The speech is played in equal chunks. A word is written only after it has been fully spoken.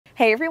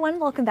Hey everyone,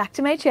 welcome back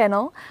to my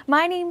channel.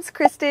 My name's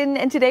Kristen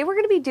and today we're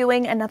going to be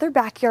doing another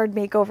backyard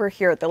makeover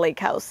here at the lake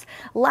house.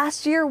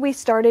 Last year we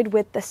started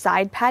with the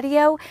side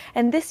patio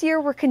and this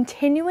year we're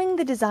continuing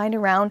the design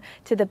around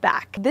to the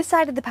back. This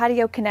side of the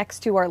patio connects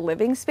to our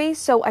living space,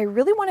 so I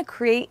really want to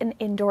create an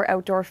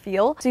indoor-outdoor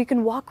feel so you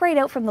can walk right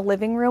out from the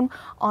living room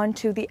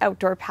onto the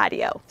outdoor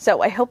patio.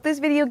 So I hope this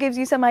video gives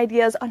you some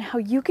ideas on how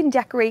you can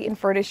decorate and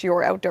furnish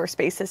your outdoor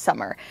space this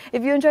summer.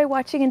 If you enjoy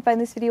watching and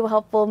find this video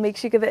helpful, make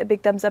sure you give it a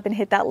big thumbs up and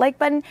hit that like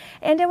button.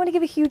 And I want to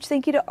give a huge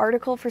thank you to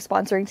Article for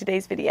sponsoring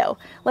today's video.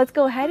 Let's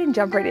go ahead and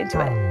jump right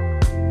into it.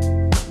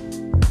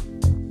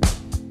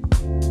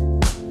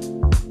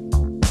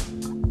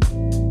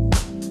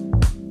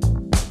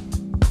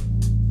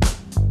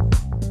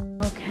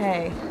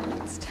 Okay,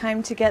 it's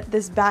time to get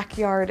this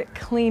backyard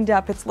cleaned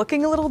up. It's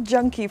looking a little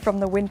junky from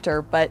the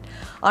winter, but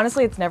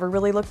honestly, it's never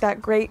really looked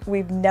that great.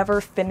 We've never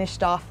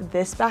finished off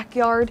this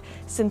backyard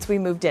since we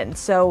moved in.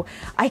 So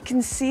I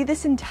can see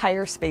this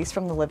entire space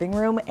from the living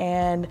room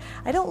and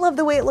I don't love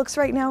the way it looks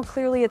right now.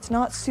 Clearly, it's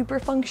not super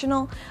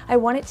functional. I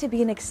want it to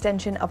be an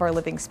extension of our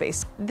living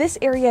space. This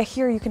area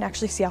here, you can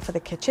actually see off of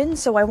the kitchen.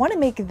 So I want to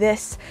make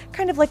this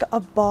kind of like a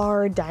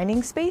bar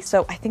dining space.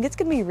 So I think it's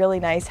going to be really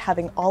nice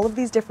having all of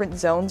these different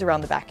zones around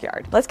the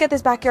backyard. Let's get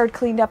this backyard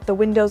cleaned up, the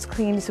windows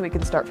cleaned, so we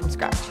can start from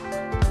scratch.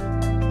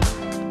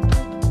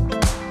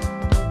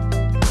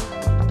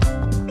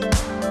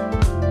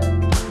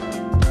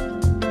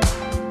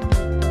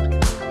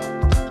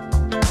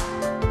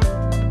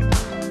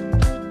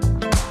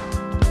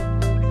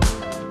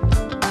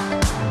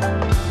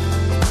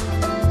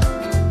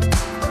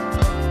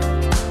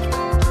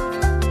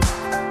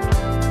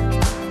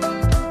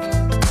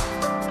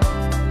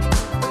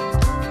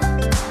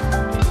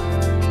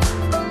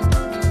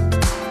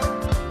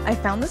 I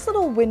found this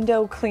little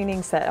window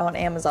cleaning set on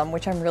Amazon,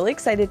 which I'm really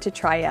excited to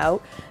try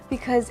out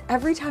because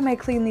every time I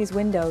clean these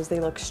windows, they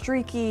look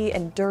streaky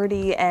and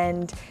dirty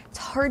and it's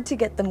hard to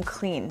get them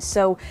clean.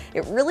 So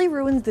it really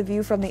ruins the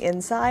view from the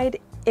inside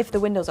if the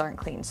windows aren't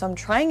clean. So I'm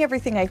trying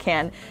everything I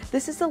can.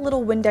 This is a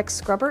little Windex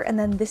scrubber and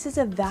then this is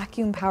a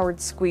vacuum powered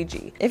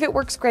squeegee. If it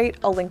works great,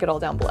 I'll link it all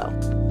down below.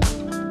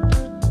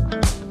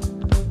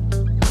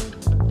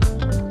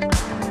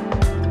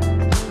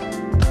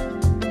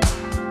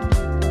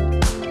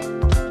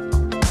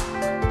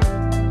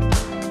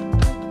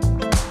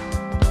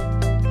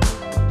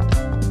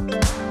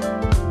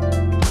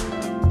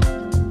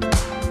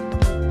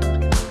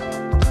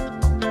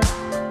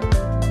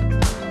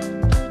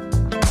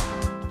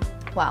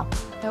 Wow,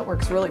 that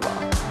works really well.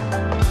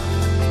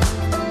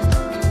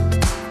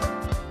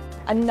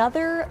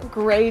 Another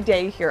gray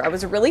day here. I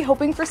was really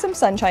hoping for some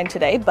sunshine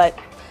today, but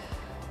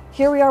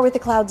here we are with the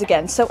clouds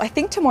again. So I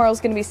think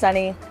tomorrow's gonna be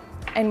sunny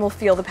and we'll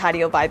feel the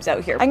patio vibes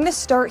out here. I'm gonna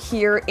start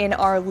here in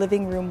our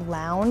living room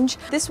lounge.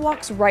 This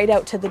walks right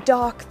out to the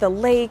dock, the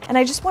lake, and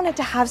I just want it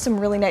to have some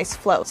really nice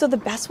flow. So the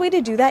best way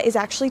to do that is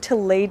actually to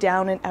lay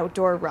down an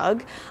outdoor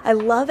rug. I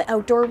love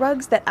outdoor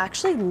rugs that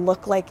actually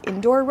look like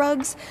indoor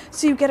rugs,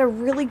 so you get a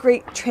really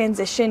great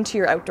transition to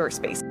your outdoor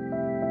space.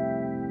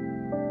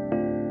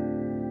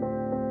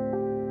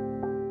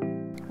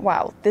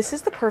 Wow, this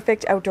is the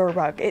perfect outdoor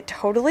rug. It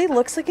totally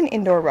looks like an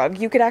indoor rug.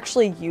 You could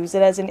actually use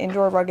it as an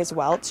indoor rug as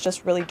well. It's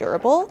just really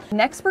durable.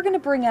 Next, we're gonna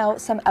bring out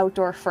some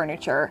outdoor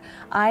furniture.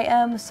 I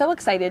am so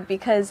excited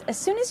because as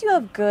soon as you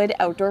have good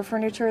outdoor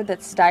furniture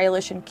that's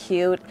stylish and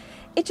cute,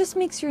 it just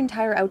makes your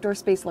entire outdoor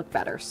space look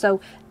better. So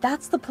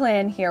that's the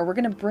plan here. We're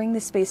gonna bring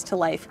this space to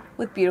life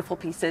with beautiful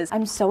pieces.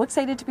 I'm so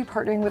excited to be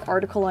partnering with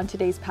Article on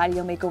today's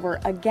patio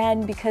makeover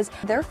again because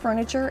their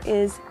furniture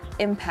is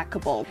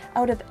impeccable.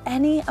 Out of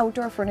any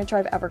outdoor furniture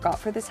I've ever got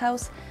for this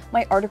house,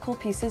 my Article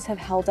pieces have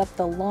held up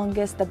the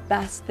longest, the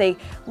best. They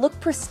look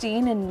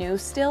pristine and new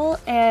still,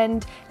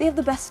 and they have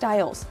the best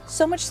styles.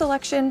 So much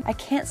selection. I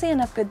can't say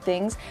enough good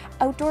things.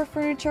 Outdoor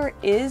furniture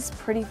is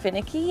pretty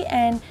finicky,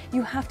 and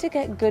you have to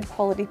get good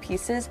quality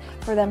pieces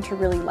for them to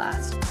really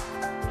last.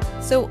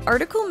 So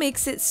Article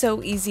makes it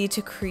so easy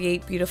to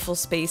create beautiful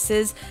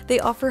spaces. They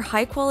offer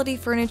high quality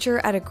furniture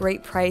at a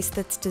great price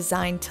that's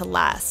designed to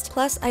last.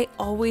 Plus, I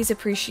always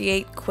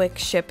appreciate quick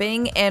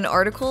shipping, and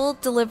Article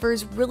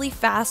delivers really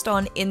fast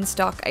on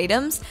in-stock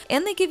items,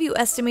 and they give you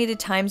estimated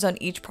times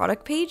on each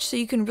product page so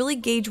you can really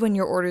gauge when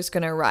your order is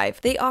going to arrive.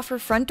 They offer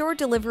front door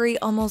delivery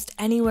almost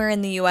anywhere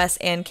in the US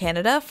and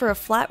Canada for a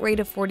flat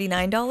rate of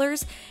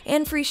 $49,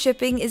 and free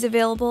shipping is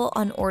available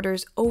on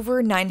orders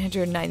over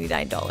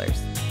 $999.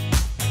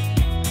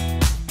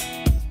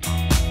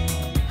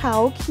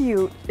 How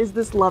cute is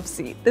this love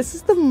seat? This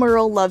is the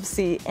Merle love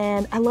seat,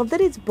 and I love that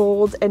it's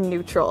bold and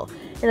neutral.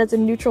 It has a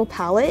neutral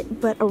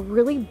palette, but a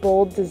really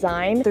bold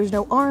design. There's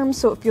no arms,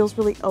 so it feels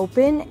really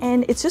open,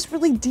 and it's just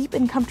really deep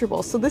and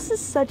comfortable. So this is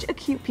such a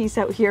cute piece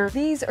out here.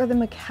 These are the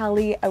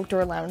McCallie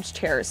outdoor lounge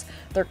chairs.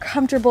 They're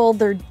comfortable,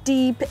 they're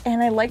deep,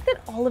 and I like that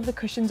all of the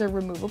cushions are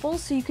removable,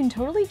 so you can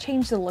totally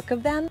change the look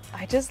of them.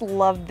 I just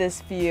love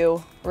this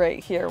view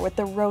right here with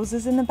the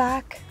roses in the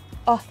back.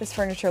 Oh, this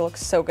furniture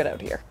looks so good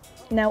out here.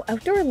 Now,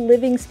 outdoor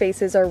living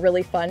spaces are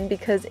really fun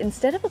because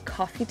instead of a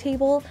coffee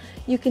table,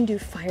 you can do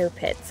fire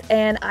pits.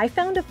 And I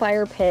found a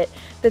fire pit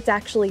that's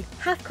actually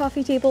half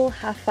coffee table,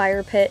 half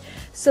fire pit,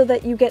 so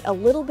that you get a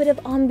little bit of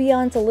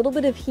ambiance, a little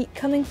bit of heat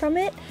coming from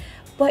it,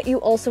 but you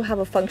also have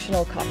a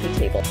functional coffee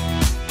table.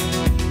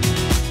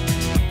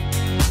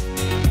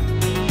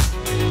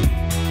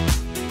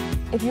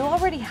 If you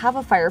already have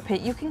a fire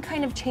pit, you can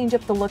kind of change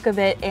up the look of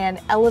it and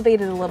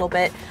elevate it a little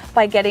bit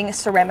by getting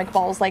ceramic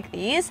balls like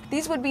these.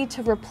 These would be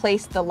to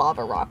replace the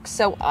lava rocks.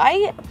 So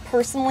I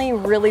personally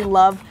really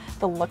love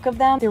the look of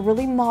them. They're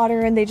really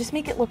modern. They just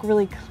make it look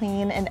really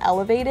clean and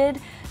elevated.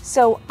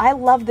 So I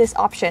love this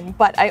option,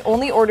 but I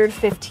only ordered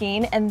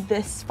 15 and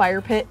this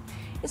fire pit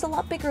is a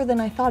lot bigger than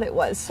I thought it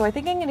was. So I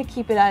think I'm gonna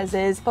keep it as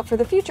is, but for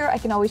the future, I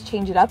can always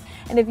change it up.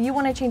 And if you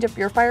wanna change up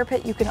your fire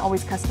pit, you can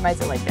always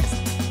customize it like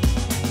this.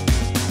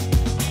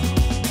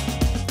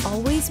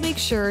 Always make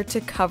sure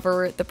to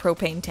cover the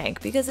propane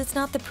tank because it's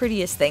not the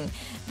prettiest thing.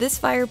 This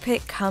fire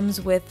pit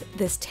comes with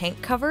this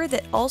tank cover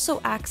that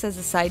also acts as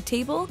a side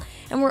table,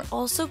 and we're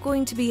also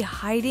going to be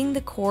hiding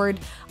the cord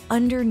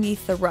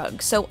underneath the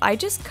rug. So I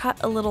just cut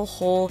a little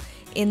hole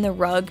in the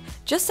rug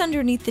just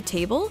underneath the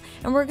table,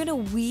 and we're gonna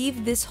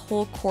weave this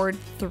whole cord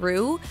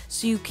through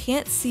so you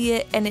can't see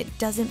it and it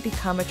doesn't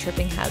become a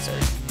tripping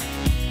hazard.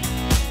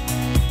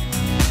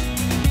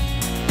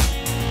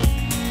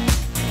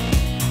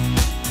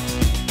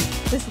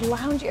 This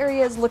lounge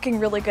area is looking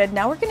really good.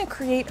 Now we're gonna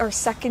create our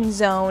second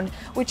zone,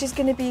 which is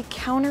gonna be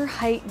counter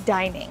height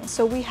dining.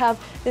 So we have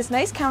this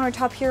nice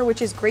countertop here,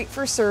 which is great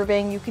for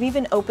serving. You can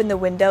even open the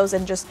windows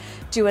and just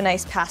do a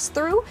nice pass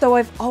through. So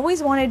I've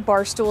always wanted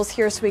bar stools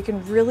here so we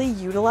can really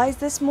utilize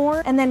this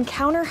more. And then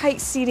counter height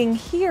seating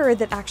here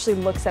that actually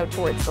looks out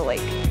towards the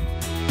lake.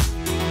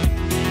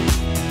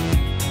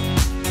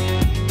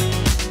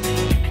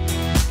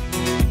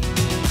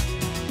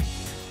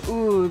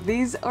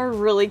 These are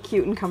really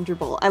cute and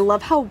comfortable. I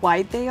love how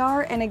wide they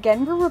are, and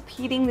again, we're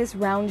repeating this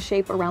round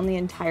shape around the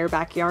entire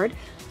backyard,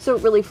 so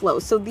it really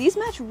flows. So these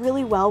match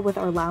really well with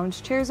our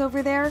lounge chairs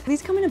over there.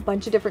 These come in a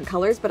bunch of different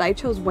colors, but I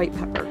chose white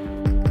pepper.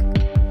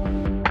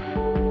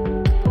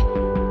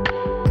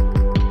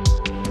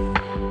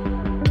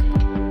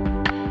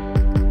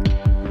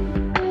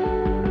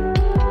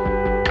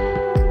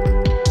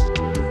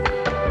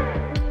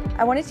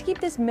 I wanted to keep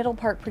this middle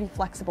part pretty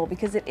flexible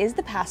because it is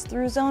the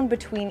pass-through zone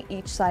between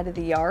each side of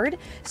the yard,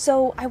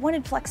 so I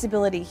wanted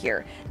flexibility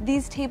here.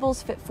 These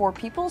tables fit 4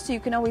 people, so you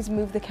can always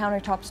move the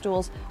countertop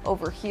stools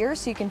over here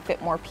so you can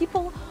fit more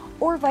people,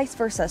 or vice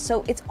versa.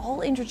 So it's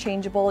all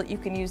interchangeable. You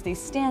can use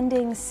these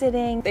standing,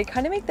 sitting. They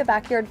kind of make the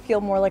backyard feel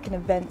more like an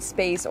event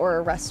space or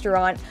a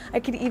restaurant. I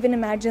could even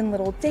imagine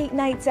little date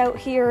nights out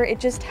here.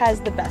 It just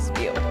has the best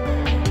view.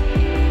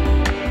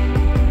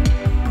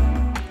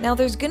 Now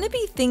there's gonna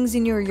be things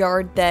in your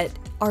yard that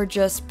are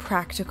just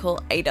practical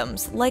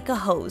items, like a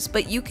hose,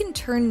 but you can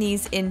turn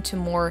these into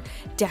more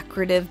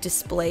decorative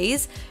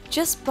displays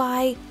just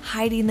by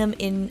hiding them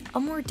in a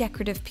more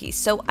decorative piece.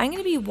 So I'm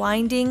gonna be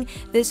winding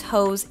this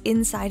hose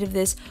inside of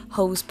this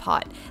hose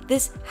pot.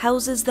 This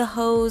houses the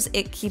hose,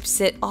 it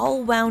keeps it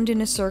all wound in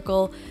a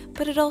circle,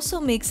 but it also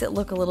makes it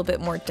look a little bit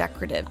more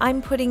decorative.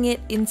 I'm putting it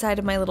inside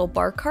of my little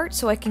bar cart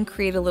so I can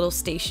create a little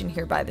station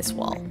here by this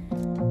wall.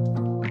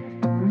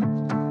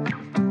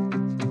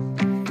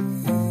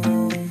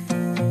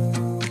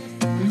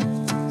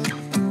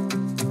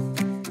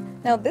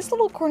 Now this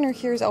little corner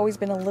here has always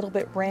been a little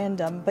bit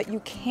random, but you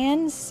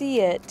can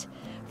see it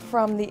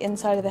from the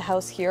inside of the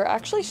house here,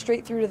 actually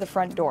straight through to the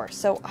front door.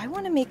 So I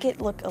want to make it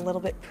look a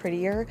little bit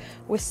prettier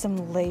with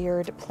some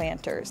layered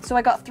planters. So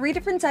I got 3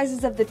 different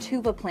sizes of the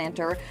tuba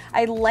planter.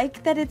 I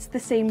like that it's the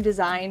same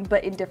design,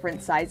 but in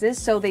different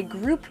sizes. So they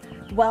group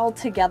well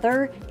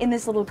together in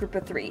this little group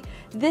of 3.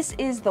 This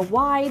is the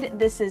wide,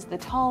 this is the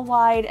tall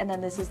wide, and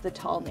then this is the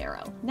tall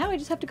narrow. Now I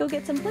just have to go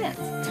get some plants.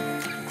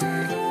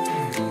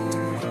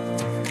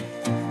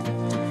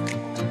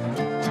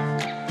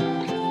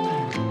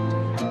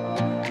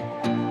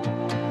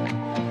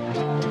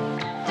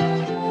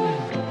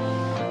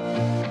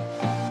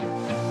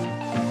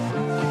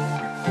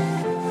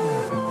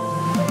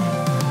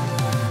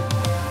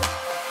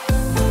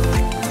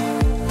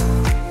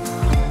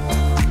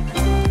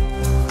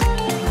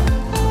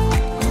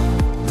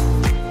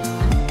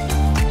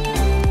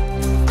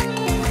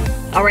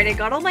 All right, I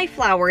got all my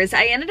flowers.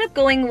 I ended up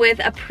going with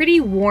a pretty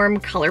warm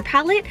color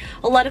palette,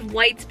 a lot of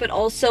whites, but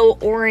also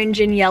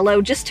orange and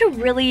yellow, just to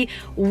really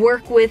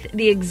work with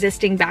the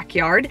existing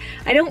backyard.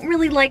 I don't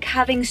really like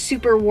having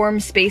super warm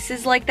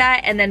spaces like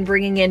that and then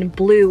bringing in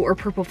blue or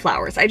purple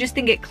flowers. I just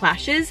think it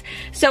clashes.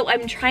 So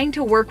I'm trying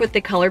to work with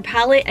the color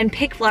palette and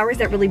pick flowers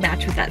that really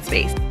match with that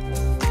space.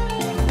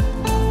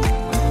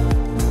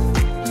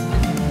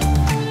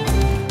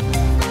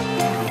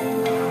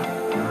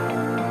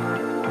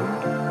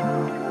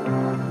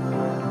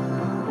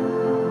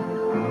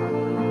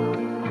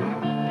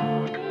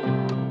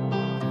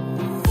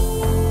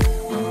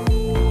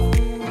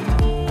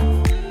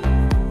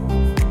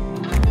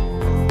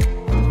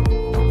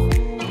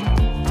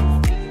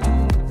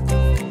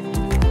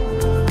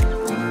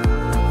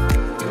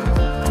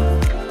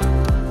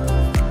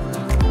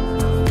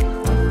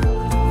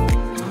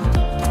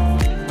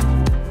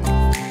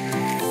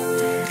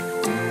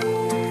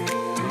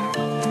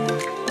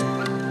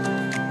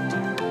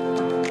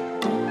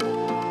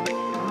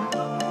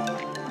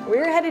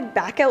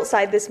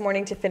 outside this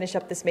morning to finish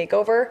up this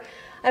makeover.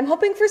 I'm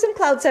hoping for some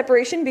cloud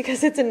separation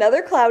because it's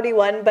another cloudy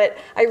one, but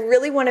I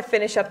really want to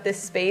finish up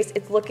this space.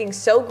 It's looking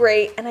so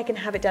great and I can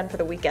have it done for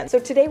the weekend. So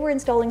today we're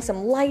installing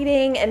some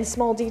lighting and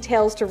small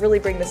details to really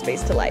bring the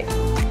space to life.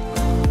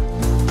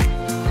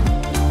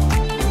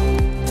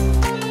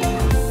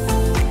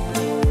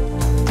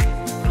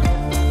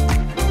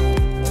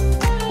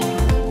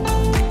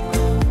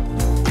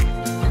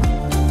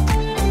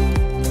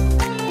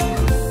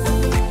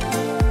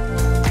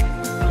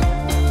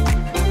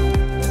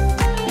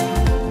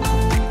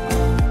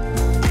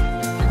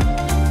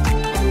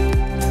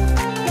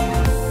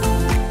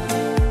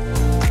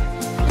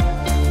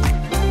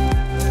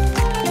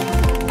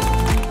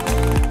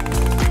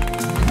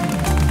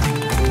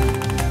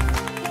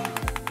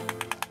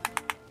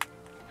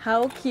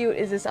 How cute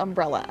is this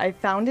umbrella? I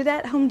found it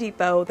at Home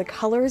Depot. The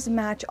colors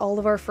match all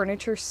of our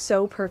furniture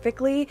so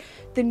perfectly.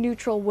 The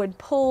neutral wood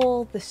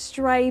pole, the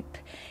stripe,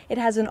 it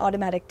has an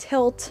automatic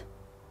tilt.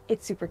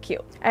 It's super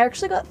cute. I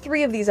actually got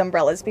 3 of these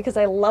umbrellas because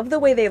I love the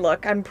way they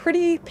look. I'm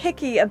pretty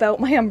picky about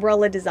my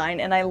umbrella design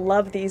and I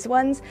love these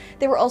ones.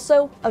 They were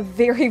also a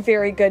very,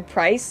 very good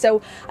price.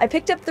 So I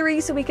picked up 3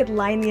 so we could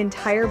line the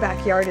entire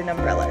backyard in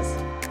umbrellas.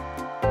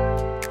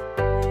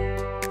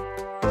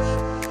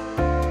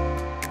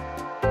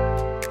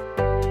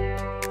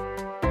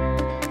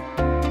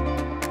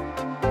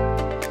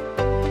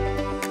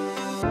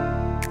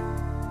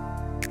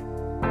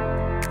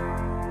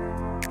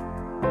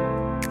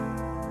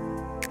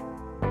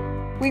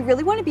 We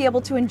really want to be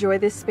able to enjoy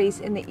this space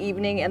in the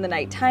evening and the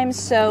nighttime,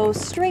 so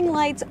string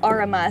lights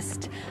are a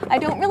must. I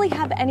don't really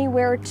have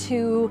anywhere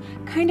to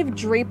kind of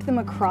drape them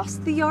across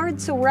the yard,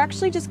 so we're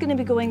actually just going to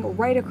be going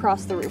right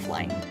across the roof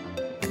line.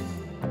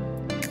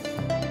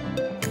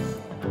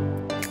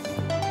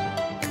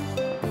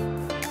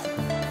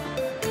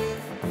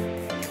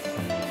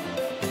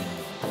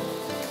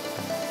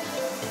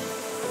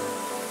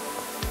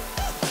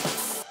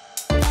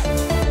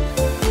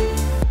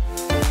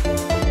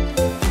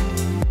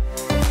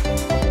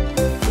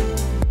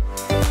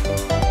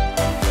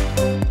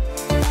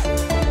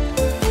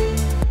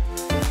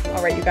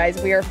 Alright you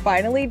guys, we are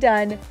finally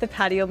done the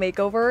patio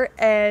makeover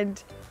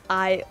and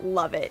I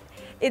love it.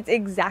 It's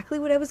exactly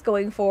what I was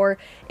going for.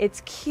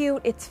 It's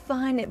cute, it's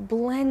fun, it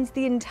blends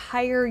the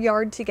entire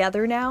yard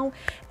together now,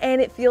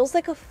 and it feels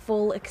like a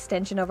full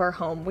extension of our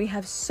home. We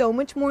have so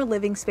much more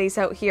living space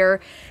out here.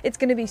 It's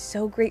gonna be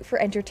so great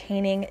for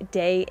entertaining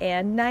day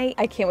and night.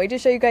 I can't wait to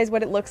show you guys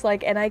what it looks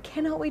like, and I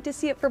cannot wait to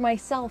see it for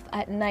myself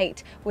at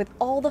night with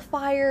all the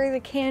fire,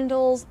 the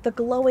candles, the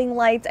glowing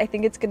lights. I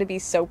think it's gonna be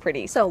so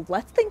pretty. So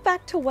let's think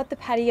back to what the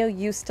patio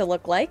used to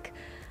look like.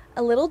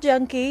 A little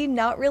junky,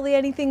 not really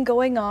anything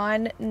going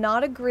on,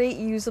 not a great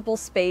usable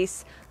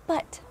space,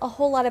 but a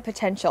whole lot of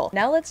potential.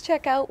 Now let's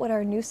check out what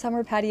our new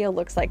summer patio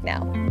looks like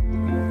now.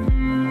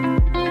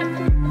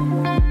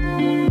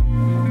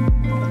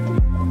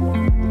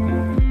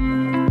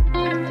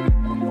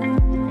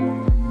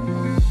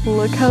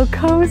 Look how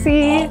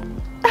cozy. Isn't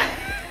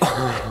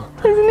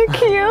it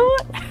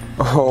cute?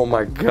 Oh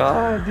my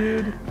god,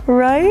 dude.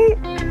 Right?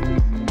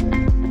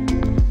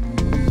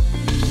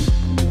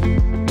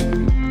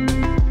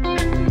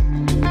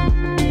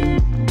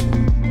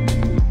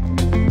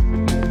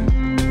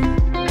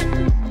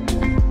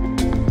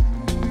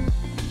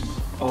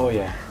 Oh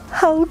yeah.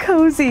 How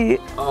cozy.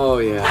 Oh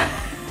yeah.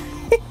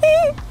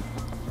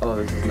 Oh,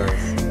 this is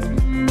nice.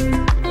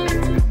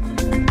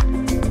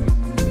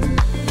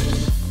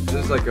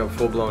 This is like a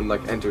full-blown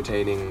like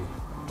entertaining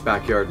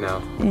backyard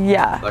now.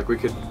 Yeah. Like we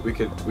could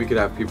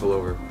have people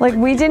over. Like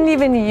we didn't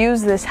even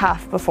use this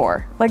half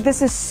before. Like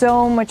this is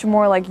so much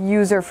more like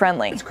user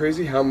friendly. It's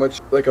crazy how much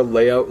like a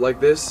layout like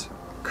this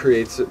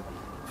creates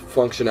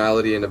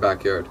functionality in the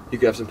backyard. You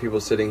could have some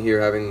people sitting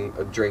here having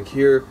a drink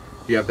here.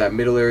 You have that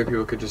middle area,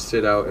 people could just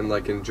sit out and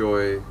like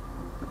enjoy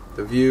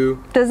the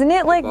view. Doesn't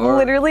it like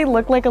literally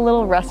look like a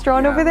little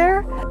restaurant over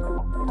there?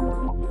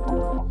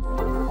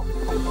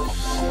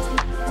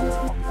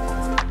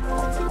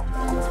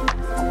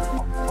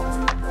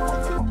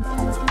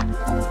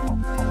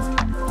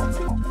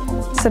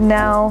 So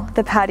now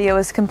the patio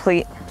is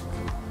complete.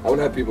 I want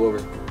to have people over.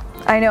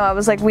 I know, I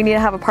was like, we need to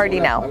have a party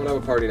now. I want to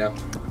have a party now.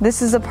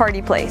 This is a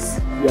party place.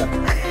 Yeah.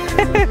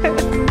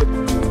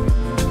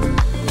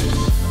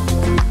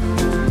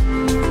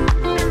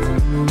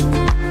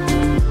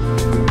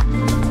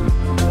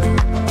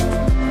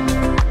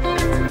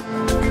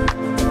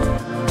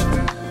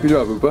 Good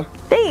job, Oopa.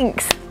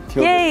 Thanks.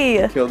 Killed Yay.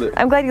 it. Killed it.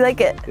 I'm glad you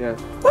like it. Yeah.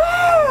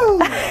 Woo!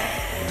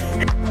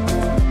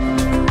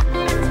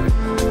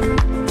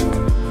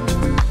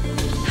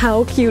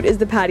 How cute is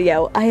the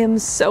patio? I am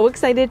so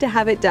excited to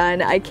have it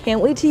done. I can't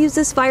wait to use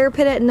this fire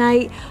pit at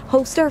night,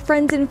 host our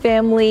friends and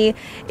family.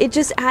 It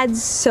just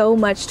adds so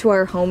much to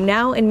our home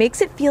now and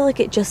makes it feel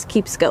like it just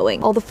keeps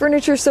going. All the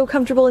furniture is so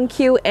comfortable and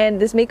cute, and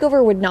this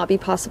makeover would not be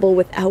possible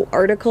without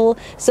Article.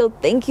 So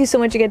thank you so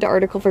much again to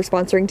Article for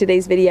sponsoring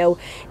today's video.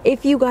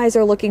 If you guys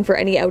are looking for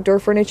any outdoor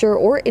furniture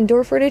or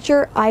indoor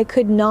furniture, I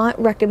could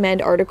not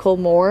recommend Article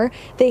more.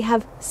 They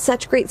have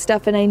such great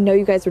stuff and I know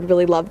you guys would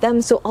really love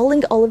them. So I'll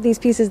link all of these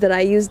pieces that I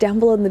use down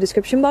below in the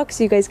description box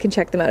so you guys can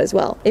check them out as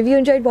well. If you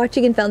enjoyed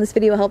watching and found this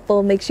video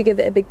helpful, make sure you give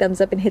it a big thumbs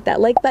up and hit that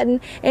like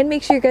button, and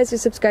make sure you guys are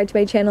subscribed to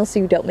my channel so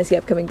you don't miss the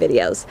upcoming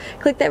videos.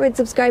 Click that red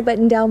subscribe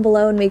button down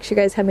below and make sure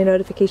you guys have my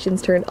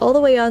notifications turned all the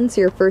way on so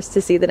you're first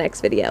to see the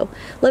next video.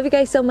 Love you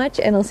guys so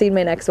much, and I'll see you in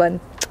my next one.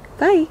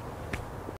 Bye!